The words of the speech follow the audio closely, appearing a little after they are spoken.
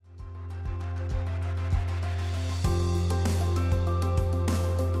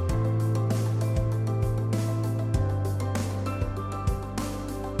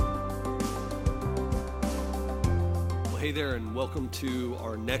Hey there, and welcome to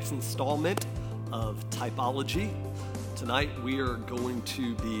our next installment of Typology. Tonight we are going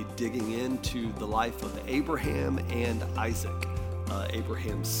to be digging into the life of Abraham and Isaac,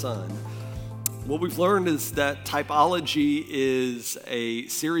 Abraham's son. What we've learned is that typology is a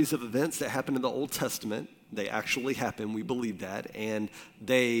series of events that happen in the Old Testament. They actually happen, we believe that, and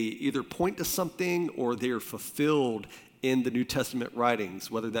they either point to something or they are fulfilled in the New Testament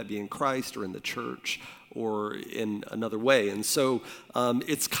writings, whether that be in Christ or in the church or in another way. And so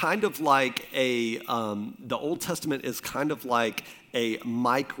it's kind of like the Old Testament is kind of like a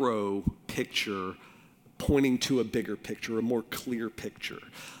micro picture pointing to a bigger picture, a more clear picture.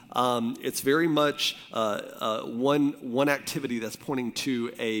 It's very much one activity that's pointing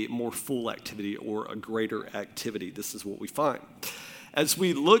to a more full activity or a greater activity. This is what we find. As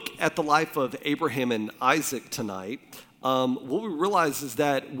we look at the life of Abraham and Isaac tonight, what we realize is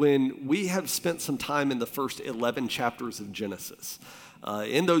that when we have spent some time in the first 11 chapters of Genesis,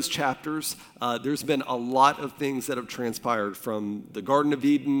 in those chapters, there's been a lot of things that have transpired, from the Garden of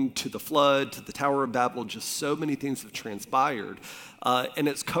Eden to the flood to the Tower of Babel. Just so many things have transpired. And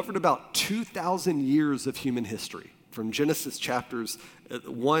it's covered about 2,000 years of human history. From Genesis chapters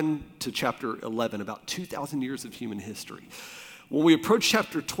 1 to chapter 11, about 2,000 years of human history. When we approach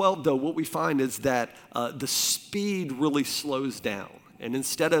chapter 12, though, what we find is that the speed really slows down. And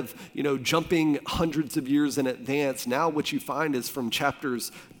instead of, jumping hundreds of years in advance, now what you find is from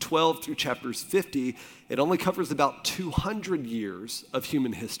chapters 12 through chapters 50, it only covers about 200 years of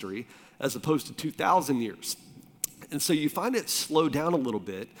human history as opposed to 2,000 years. And so you find it slow down a little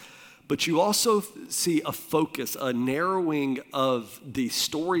bit, but you also see a focus, a narrowing of the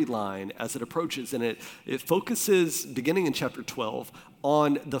storyline as it approaches. And it focuses, beginning in chapter 12,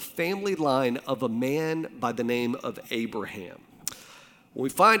 on the family line of a man by the name of Abraham. When we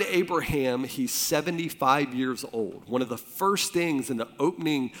find Abraham, he's 75 years old. One of the first things in the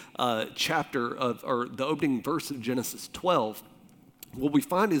opening the opening verse of Genesis 12, what we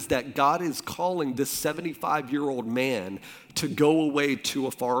find is that God is calling this 75-year-old man to go away to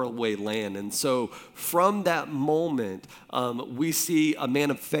a faraway land. And so from that moment, we see a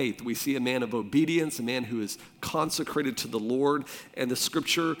man of faith. We see a man of obedience, a man who is consecrated to the Lord. And the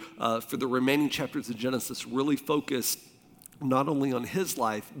scripture for the remaining chapters of Genesis really focus not only on his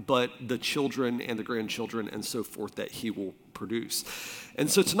life, but the children and the grandchildren and so forth that he will produce. And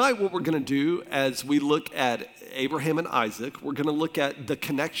so tonight what we're going to do as we look at Abraham and Isaac, we're going to look at the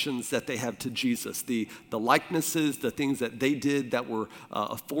connections that they have to Jesus, the likenesses, the things that they did that were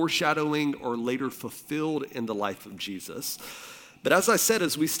a foreshadowing or later fulfilled in the life of Jesus. But as I said,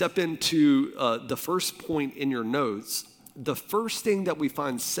 as we step into the first point in your notes, the first thing that we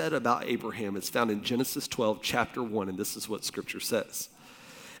find said about Abraham is found in Genesis 12, chapter 1, and this is what Scripture says.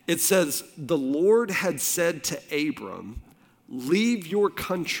 It says, "The Lord had said to Abram, 'Leave your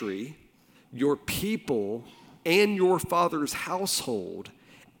country, your people, and your father's household,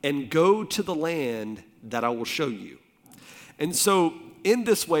 and go to the land that I will show you.'" And so in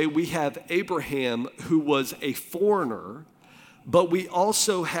this way, we have Abraham, who was a foreigner, but we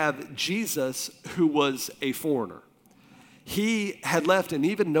also have Jesus, who was a foreigner. He had left, and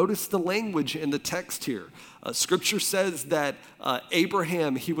even notice the language in the text here. Scripture says that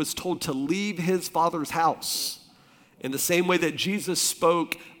Abraham, he was told to leave his father's house. In the same way that Jesus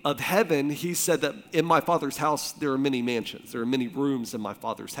spoke of heaven, he said that in my father's house there are many mansions. There are many rooms in my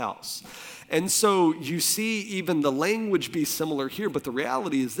father's house. And so you see even the language be similar here, but the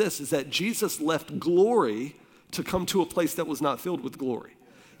reality is this, is that Jesus left glory to come to a place that was not filled with glory.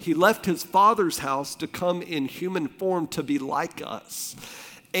 He left his father's house to come in human form to be like us.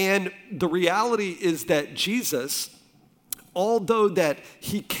 And the reality is that Jesus, although that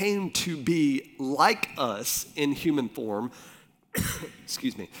he came to be like us in human form,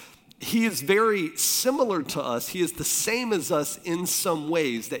 excuse me, he is very similar to us. He is the same as us in some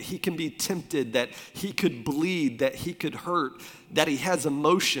ways, that he can be tempted, that he could bleed, that he could hurt, that he has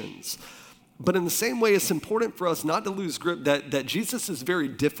emotions. But in the same way, it's important for us not to lose grip that Jesus is very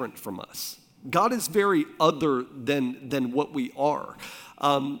different from us. God is very other than what we are.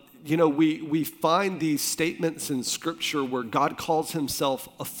 We find these statements in Scripture where God calls himself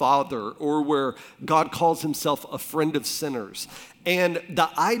a father, or where God calls himself a friend of sinners. And the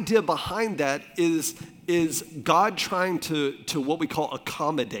idea behind that is God trying to what we call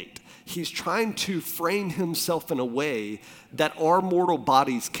accommodate. He's trying to frame himself in a way that our mortal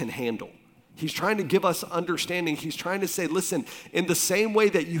bodies can handle. He's trying to give us understanding. He's trying to say, listen, in the same way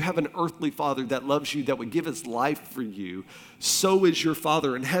that you have an earthly father that loves you, that would give his life for you, so is your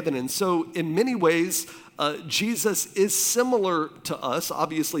Father in heaven. And so in many ways, Jesus is similar to us.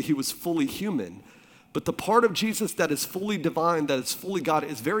 Obviously, he was fully human. But the part of Jesus that is fully divine, that is fully God,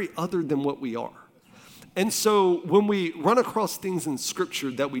 is very other than what we are. And so when we run across things in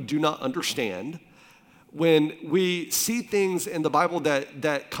Scripture that we do not understand, when we see things in the Bible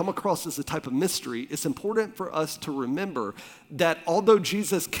that come across as a type of mystery, it's important for us to remember that although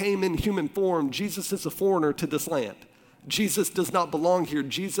Jesus came in human form, Jesus is a foreigner to this land. Jesus does not belong here.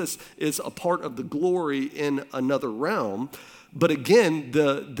 Jesus is a part of the glory in another realm. But again,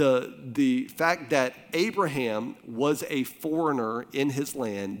 the fact that Abraham was a foreigner in his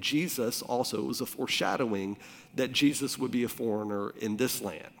land, Jesus also was a foreshadowing that Jesus would be a foreigner in this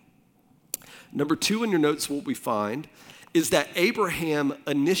land. Number 2 in your notes, what we find is that Abraham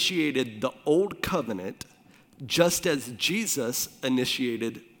initiated the old covenant just as Jesus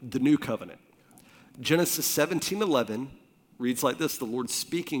initiated the new covenant. Genesis 17:11 reads like this, the Lord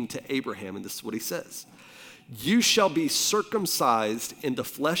speaking to Abraham, and this is what he says. You shall be circumcised in the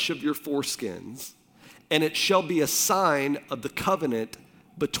flesh of your foreskins, and it shall be a sign of the covenant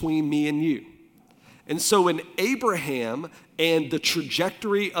between me and you. And so in Abraham and the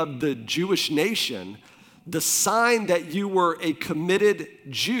trajectory of the Jewish nation, the sign that you were a committed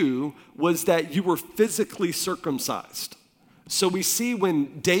Jew was that you were physically circumcised. So we see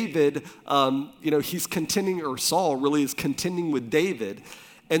when David, he's contending, or Saul really is contending with David.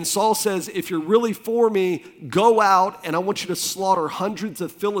 And Saul says, if you're really for me, go out and I want you to slaughter hundreds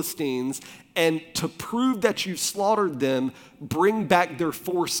of Philistines. And to prove that you've slaughtered them, bring back their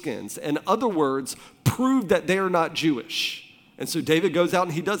foreskins. In other words, prove that they are not Jewish. And so David goes out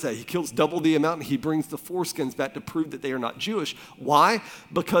and he does that. He kills double the amount and he brings the foreskins back to prove that they are not Jewish. Why?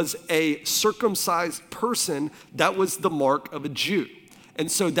 Because a circumcised person, that was the mark of a Jew.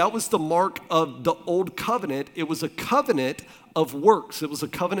 And so that was the mark of the old covenant. It was a covenant of works. It was a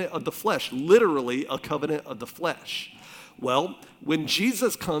covenant of the flesh, literally a covenant of the flesh. Well, when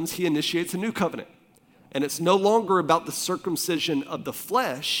Jesus comes, he initiates a new covenant. And it's no longer about the circumcision of the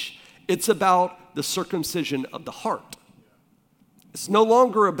flesh. It's about the circumcision of the heart. It's no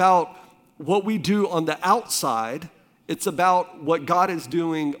longer about what we do on the outside. It's about what God is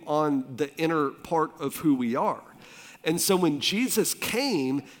doing on the inner part of who we are. And so when Jesus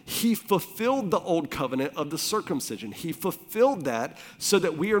came, he fulfilled the old covenant of the circumcision. He fulfilled that so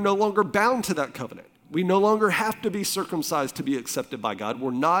that we are no longer bound to that covenant. We no longer have to be circumcised to be accepted by God.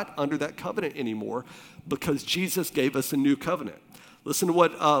 We're not under that covenant anymore because Jesus gave us a new covenant. Listen to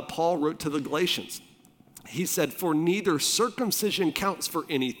what Paul wrote to the Galatians. He said, for neither circumcision counts for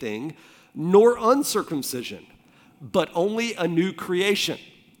anything, nor uncircumcision, but only a new creation.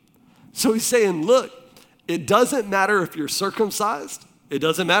 So he's saying, look, it doesn't matter if you're circumcised. It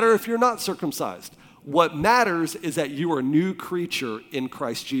doesn't matter if you're not circumcised. What matters is that you are a new creature in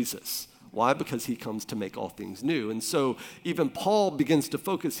Christ Jesus. Why? Because he comes to make all things new. And so even Paul begins to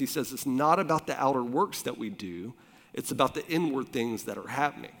focus. He says it's not about the outer works that we do. It's about the inward things that are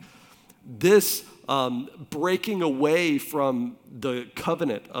happening. This breaking away from the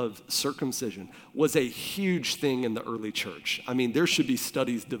covenant of circumcision was a huge thing in the early church. I mean, there should be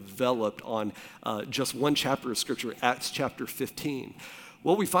studies developed on just one chapter of Scripture, Acts chapter 15.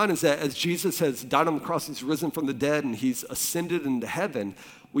 What we find is that as Jesus has died on the cross, he's risen from the dead, and he's ascended into heaven,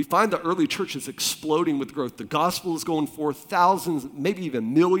 we find the early church is exploding with growth. The gospel is going forth. Thousands, maybe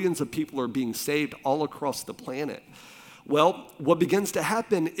even millions of people are being saved all across the planet. Well, what begins to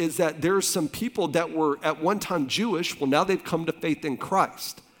happen is that there are some people that were at one time Jewish. Well, now they've come to faith in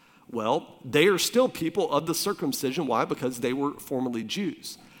Christ. Well, they are still people of the circumcision. Why? Because they were formerly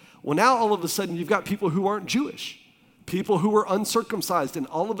Jews. Well, now all of a sudden you've got people who aren't Jewish, people who are uncircumcised, and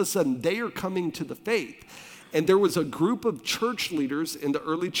all of a sudden they are coming to the faith. And there was a group of church leaders in the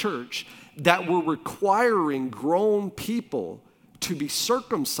early church that were requiring grown people to be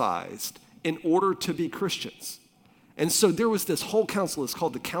circumcised in order to be Christians. And so there was this whole council. It's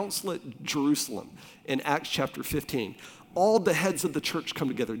called the Council at Jerusalem in Acts chapter 15. All the heads of the church come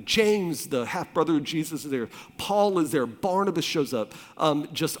together. James, the half-brother of Jesus, is there. Paul is there. Barnabas shows up.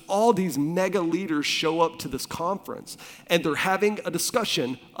 Just all these mega leaders show up to this conference, and they're having a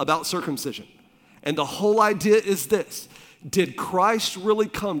discussion about circumcision. And the whole idea is this: did Christ really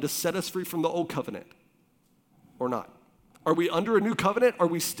come to set us free from the old covenant or not? Are we under a new covenant? Are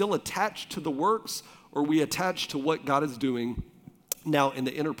we still attached to the works? Or are we attached to what God is doing now in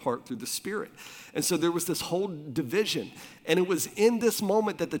the inner part through the Spirit? And so there was this whole division. And it was in this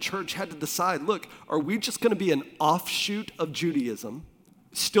moment that the church had to decide, look, are we just going to be an offshoot of Judaism,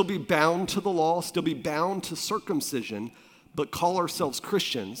 still be bound to the law, still be bound to circumcision, but call ourselves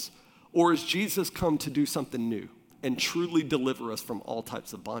Christians? Or has Jesus come to do something new and truly deliver us from all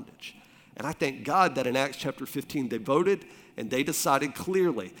types of bondage? And I thank God that in Acts chapter 15, they voted and they decided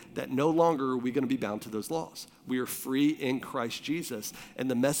clearly that no longer are we going to be bound to those laws. We are free in Christ Jesus, and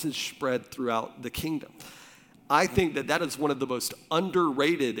the message spread throughout the kingdom. I think that that is one of the most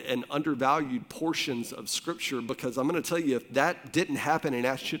underrated and undervalued portions of Scripture, because I'm going to tell you, if that didn't happen in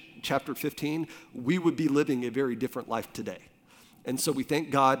Acts chapter 15, we would be living a very different life today. And so we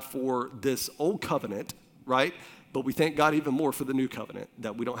thank God for this old covenant, right? But we thank God even more for the new covenant,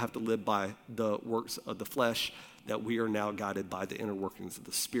 that we don't have to live by the works of the flesh, that we are now guided by the inner workings of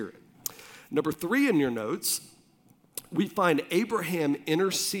the Spirit. Number 3 in your notes, we find Abraham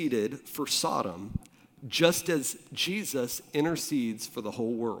interceded for Sodom just as Jesus intercedes for the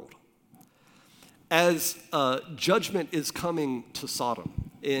whole world. As judgment is coming to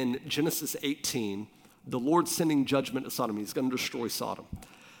Sodom, in Genesis 18, the Lord's sending judgment to Sodom. He's going to destroy Sodom.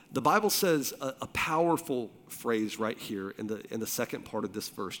 The Bible says a powerful phrase right here in the second part of this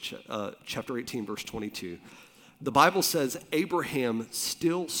verse, chapter 18, verse 22. The Bible says Abraham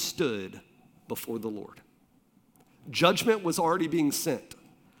still stood before the Lord. Judgment was already being sent,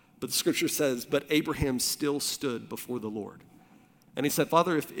 but the scripture says, but Abraham still stood before the Lord. And he said,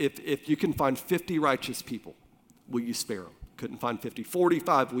 Father, if you can find 50 righteous people, will you spare them? Couldn't find 50.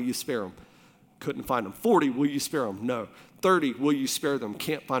 45, will you spare them? Couldn't find them. 40, will you spare them? No. 30, will you spare them?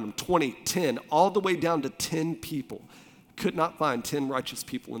 Can't find them. 20, 10, all the way down to 10 people. Could not find 10 righteous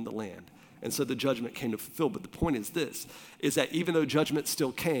people in the land. And so the judgment came to fulfill. But the point is this, is that even though judgment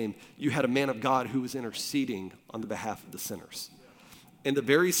still came, you had a man of God who was interceding on the behalf of the sinners. In the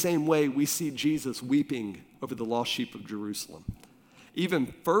very same way, we see Jesus weeping over the lost sheep of Jerusalem.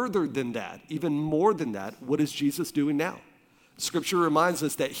 Even further than that, even more than that, what is Jesus doing now? Scripture reminds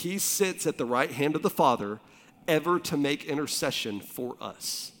us that he sits at the right hand of the Father, ever to make intercession for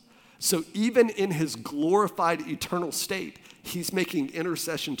us. So even in his glorified eternal state, he's making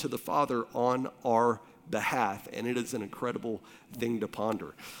intercession to the Father on our behalf, and it is an incredible thing to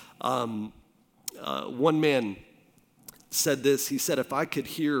ponder. One man said this. He said, if I could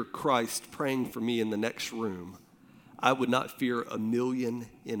hear Christ praying for me in the next room, I would not fear 1,000,000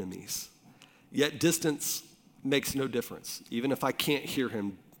 enemies. Yet distance makes no difference. Even if I can't hear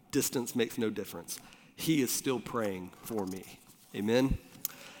him, distance makes no difference. He is still praying for me. Amen?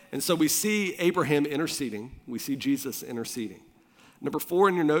 And so we see Abraham interceding. We see Jesus interceding. Number 4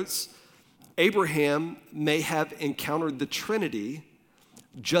 in your notes, Abraham may have encountered the Trinity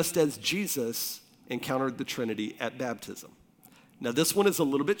just as Jesus encountered the Trinity at baptism. Now, this one is a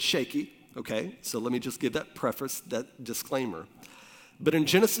little bit shaky, okay? So let me just give that preface, that disclaimer. But in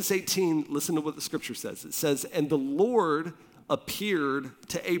Genesis 18, listen to what the scripture says. It says, and the Lord appeared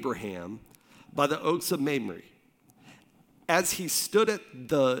to Abraham by the oaks of Mamre, as he stood at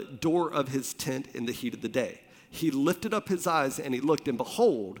the door of his tent in the heat of the day. He lifted up his eyes and he looked, and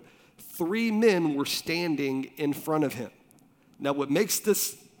behold, 3 men were standing in front of him. Now, what makes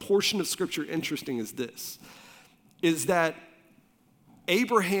this portion of scripture interesting is this, is that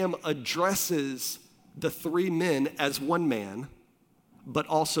Abraham addresses the 3 men as one man, but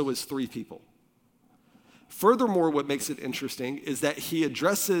also as 3 people. Furthermore, what makes it interesting is that he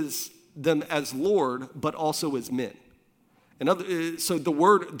addresses them as Lord, but also as men. So the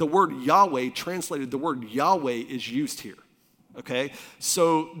word Yahweh, translated, the word Yahweh is used here, okay?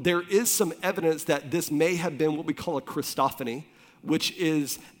 So there is some evidence that this may have been what we call a Christophany, which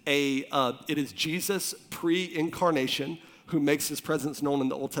is it is Jesus pre-incarnation who makes his presence known in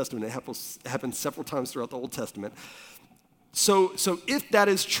the Old Testament. It happens several times throughout the Old Testament. So if that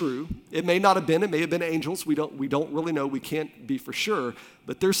is true, it may not have been, it may have been angels. We don't really know. We can't be for sure.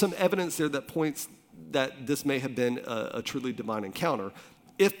 But there's some evidence there that points that this may have been a truly divine encounter.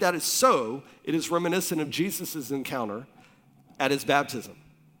 If that is so, it is reminiscent of Jesus' encounter at his baptism.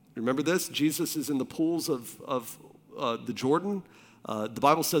 Remember this? Jesus is in the pools of the Jordan. The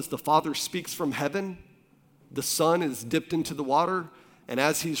Bible says the Father speaks from heaven. The Son is dipped into the water. And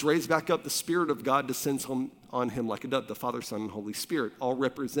as he's raised back up, the Spirit of God descends on him like a dove, the Father, Son, and Holy Spirit, all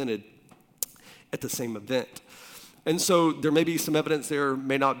represented at the same event. And so there may be some evidence there,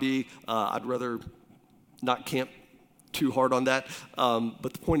 may not be. I'd rather not camp too hard on that.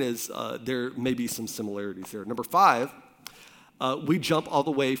 But the point is, there may be some similarities there. Number 5, we jump all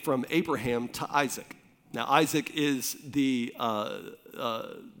the way from Abraham to Isaac. Now, Isaac is the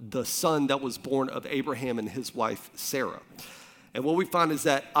son that was born of Abraham and his wife, Sarah. And what we find is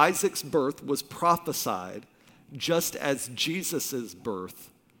that Isaac's birth was prophesied just as Jesus' birth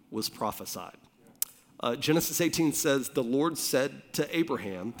was prophesied. Genesis 18 says, the Lord said to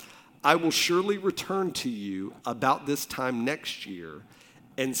Abraham, I will surely return to you about this time next year,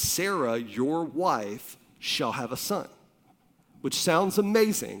 and Sarah, your wife, shall have a son. Which sounds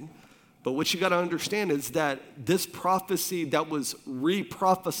amazing, But what you got to understand is that this prophecy that was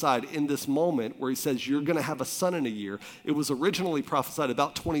re-prophesied in this moment where he says you're going to have a son in a year, it was originally prophesied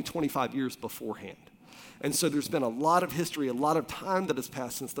about 25 years beforehand. And so there's been a lot of history, a lot of time that has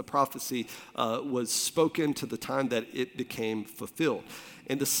passed since the prophecy was spoken to the time that it became fulfilled.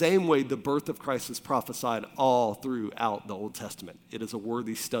 In the same way, the birth of Christ is prophesied all throughout the Old Testament. It is a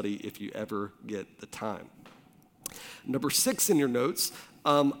worthy study if you ever get the time. Number 6 in your notes,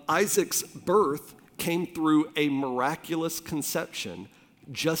 Isaac's birth came through a miraculous conception,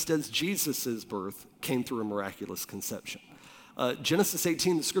 just as Jesus' birth came through a miraculous conception. Genesis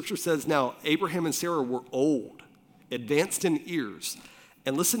 18, the scripture says, now Abraham and Sarah were old, advanced in years.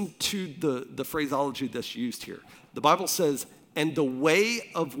 And listen to the phraseology that's used here. The Bible says, and the way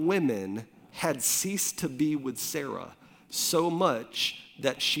of women had ceased to be with Sarah, so much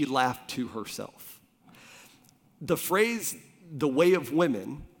that she laughed to herself. The phrase, the way of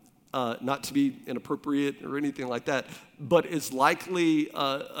women, not to be inappropriate or anything like that, but is likely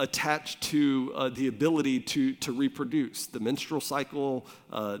attached to the ability to reproduce, the menstrual cycle,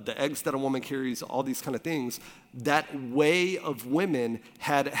 the eggs that a woman carries, all these kind of things. That way of women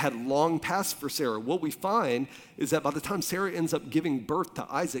had long passed for Sarah. What we find is that by the time Sarah ends up giving birth to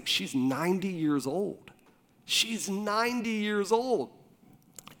Isaac, she's 90 years old. She's 90 years old.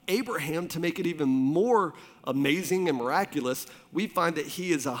 Abraham, to make it even more amazing and miraculous, we find that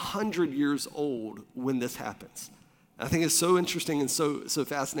he is 100 years old when this happens. I think it's so interesting and so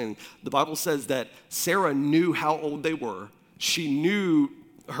fascinating. The Bible says that Sarah knew how old they were. She knew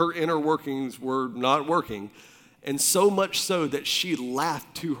her inner workings were not working, and so much so that she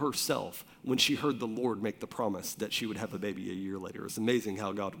laughed to herself when she heard the Lord make the promise that she would have a baby a year later. It's amazing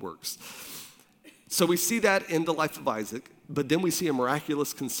how God works. So we see that in the life of Isaac, but then we see a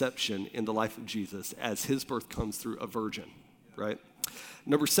miraculous conception in the life of Jesus as his birth comes through a virgin, right?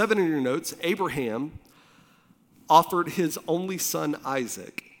 Number 7 in your notes, Abraham offered his only son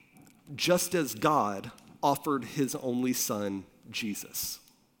Isaac, just as God offered his only son Jesus.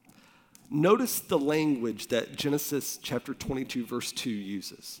 Notice the language that Genesis chapter 22, verse 2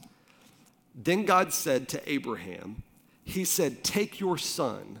 uses. Then God said to Abraham, he said, take your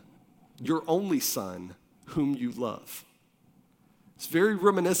son, your only son, whom you love. It's very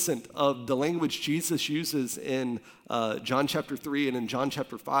reminiscent of the language Jesus uses in John chapter 3 and in John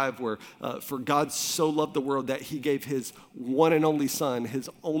chapter 5, where for God so loved the world that he gave his one and only son, his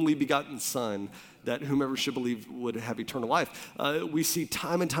only begotten son, that whomever should believe would have eternal life. We see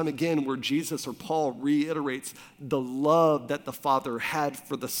time and time again where Jesus or Paul reiterates the love that the Father had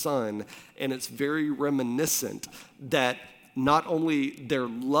for the Son, and it's very reminiscent that not only their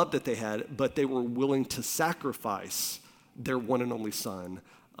love that they had, but they were willing to sacrifice their one and only son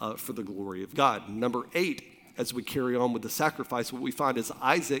for the glory of God. Number 8, as we carry on with the sacrifice, what we find is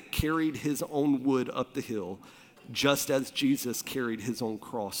Isaac carried his own wood up the hill, just as Jesus carried his own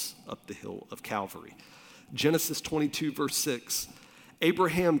cross up the hill of Calvary. Genesis 22, verse 6,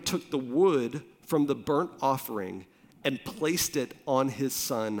 Abraham took the wood from the burnt offering and placed it on his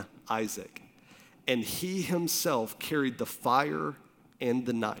son Isaac, and he himself carried the fire and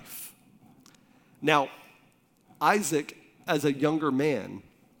the knife. Now, Isaac, as a younger man,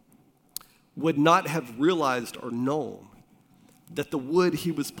 would not have realized or known that the wood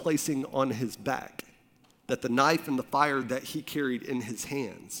he was placing on his back, that the knife and the fire that he carried in his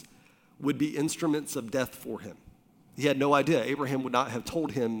hands would be instruments of death for him. He had no idea. Abraham would not have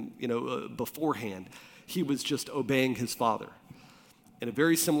told him, beforehand. He was just obeying his father. In a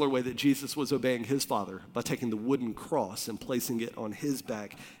very similar way that Jesus was obeying his Father by taking the wooden cross and placing it on his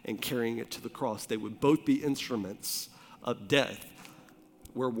back and carrying it to the cross. They would both be instruments of death,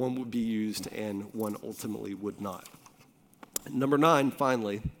 where one would be used and one ultimately would not. Number 9,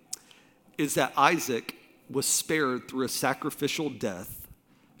 finally, is that Isaac was spared through a sacrificial death,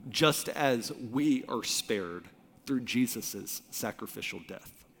 just as we are spared through Jesus' sacrificial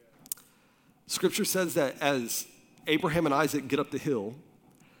death. Scripture says that as Abraham and Isaac get up the hill,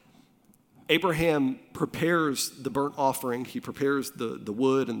 Abraham prepares the burnt offering, he prepares the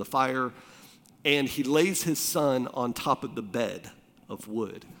wood and the fire, and he lays his son on top of the bed of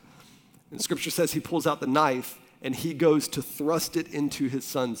wood. And Scripture says he pulls out the knife and he goes to thrust it into his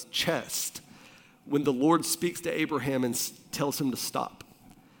son's chest when the Lord speaks to Abraham and tells him to stop.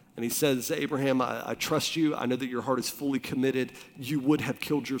 And he says, Abraham, I trust you. I know that your heart is fully committed. You would have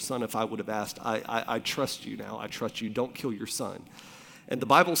killed your son if I would have asked. I trust you now. I trust you. Don't kill your son. And the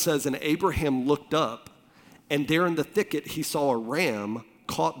Bible says, and Abraham looked up, and there in the thicket he saw a ram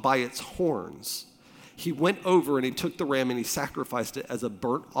caught by its horns. he went over and he took the ram and he sacrificed it as a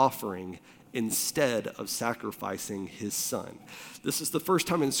burnt offering instead of sacrificing his son. This is the first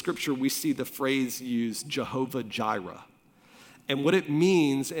time in Scripture we see the phrase used, Jehovah Jireh. And what it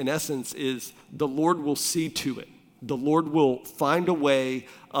means, in essence, is the Lord will see to it. The Lord will find a way.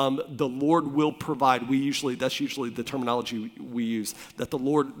 The Lord will provide. That's usually the terminology we use, that the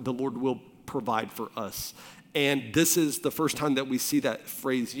Lord will provide for us. And this is the first time that we see that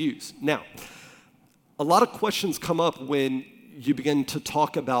phrase used. Now, a lot of questions come up when you begin to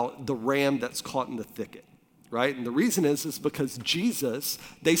talk about the ram that's caught in the thicket, right? And the reason is because Jesus,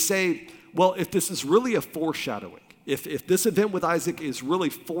 they say, well, if this is really a foreshadowing, if this event with Isaac is really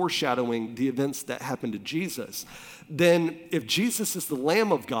foreshadowing the events that happened to Jesus, then if Jesus is the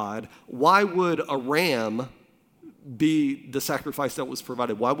Lamb of God, why would a ram be the sacrifice that was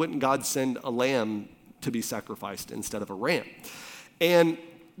provided? Why wouldn't God send a lamb to be sacrificed instead of a ram? And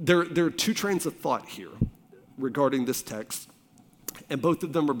there are two trains of thought here regarding this text, and both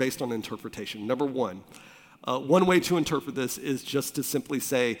of them are based on interpretation. Number one way to interpret this is just to simply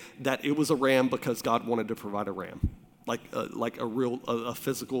say that it was a ram because God wanted to provide a ram, like a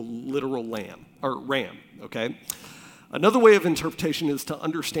physical, literal lamb, or ram, okay? Another way of interpretation is to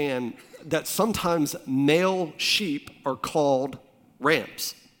understand that sometimes male sheep are called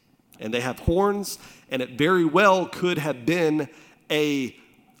rams, and they have horns, and it very well could have been a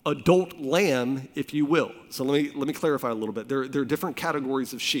adult lamb, if you will. So let me clarify a little bit. There are different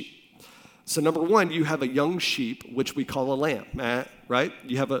categories of sheep. So number one, you have a young sheep, which we call a lamb, right?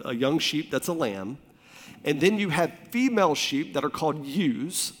 You have a young sheep that's a lamb. And then you have female sheep that are called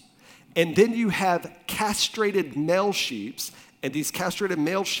ewes. And then you have castrated male sheep, and these castrated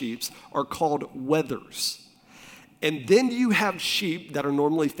male sheep are called wethers. And then you have sheep that are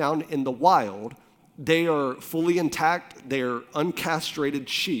normally found in the wild. They are fully intact. They are uncastrated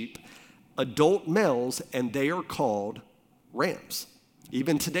sheep, adult males, and they are called rams.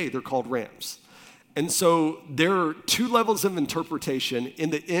 Even today, they're called rams. And so there are two levels of interpretation. In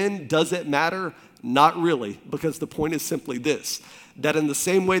the end, does it matter? Not really, because the point is simply this, that in the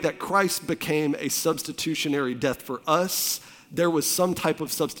same way that Christ became a substitutionary death for us, there was some type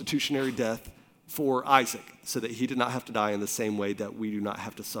of substitutionary death for Isaac, so that he did not have to die in the same way that we do not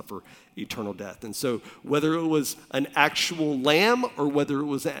have to suffer eternal death. And so whether it was an actual lamb or whether it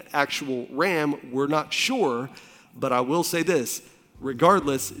was an actual ram, we're not sure, but I will say this,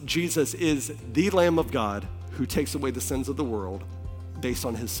 regardless, Jesus is the Lamb of God who takes away the sins of the world based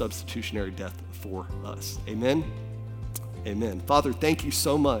on his substitutionary death for us. Amen? Amen. Father, thank you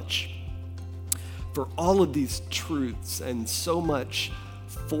so much for all of these truths and so much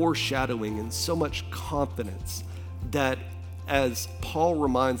foreshadowing and so much confidence that, as Paul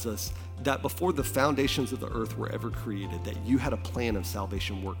reminds us, that before the foundations of the earth were ever created, that you had a plan of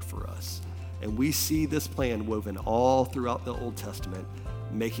salvation worked for us. And we see this plan woven all throughout the Old Testament,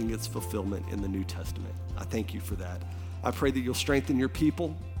 making its fulfillment in the New Testament. I thank you for that. I pray that you'll strengthen your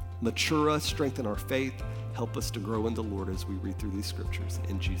people, mature us, strengthen our faith, help us to grow in the Lord as we read through these scriptures.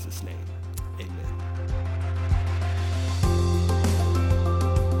 In Jesus' name, amen.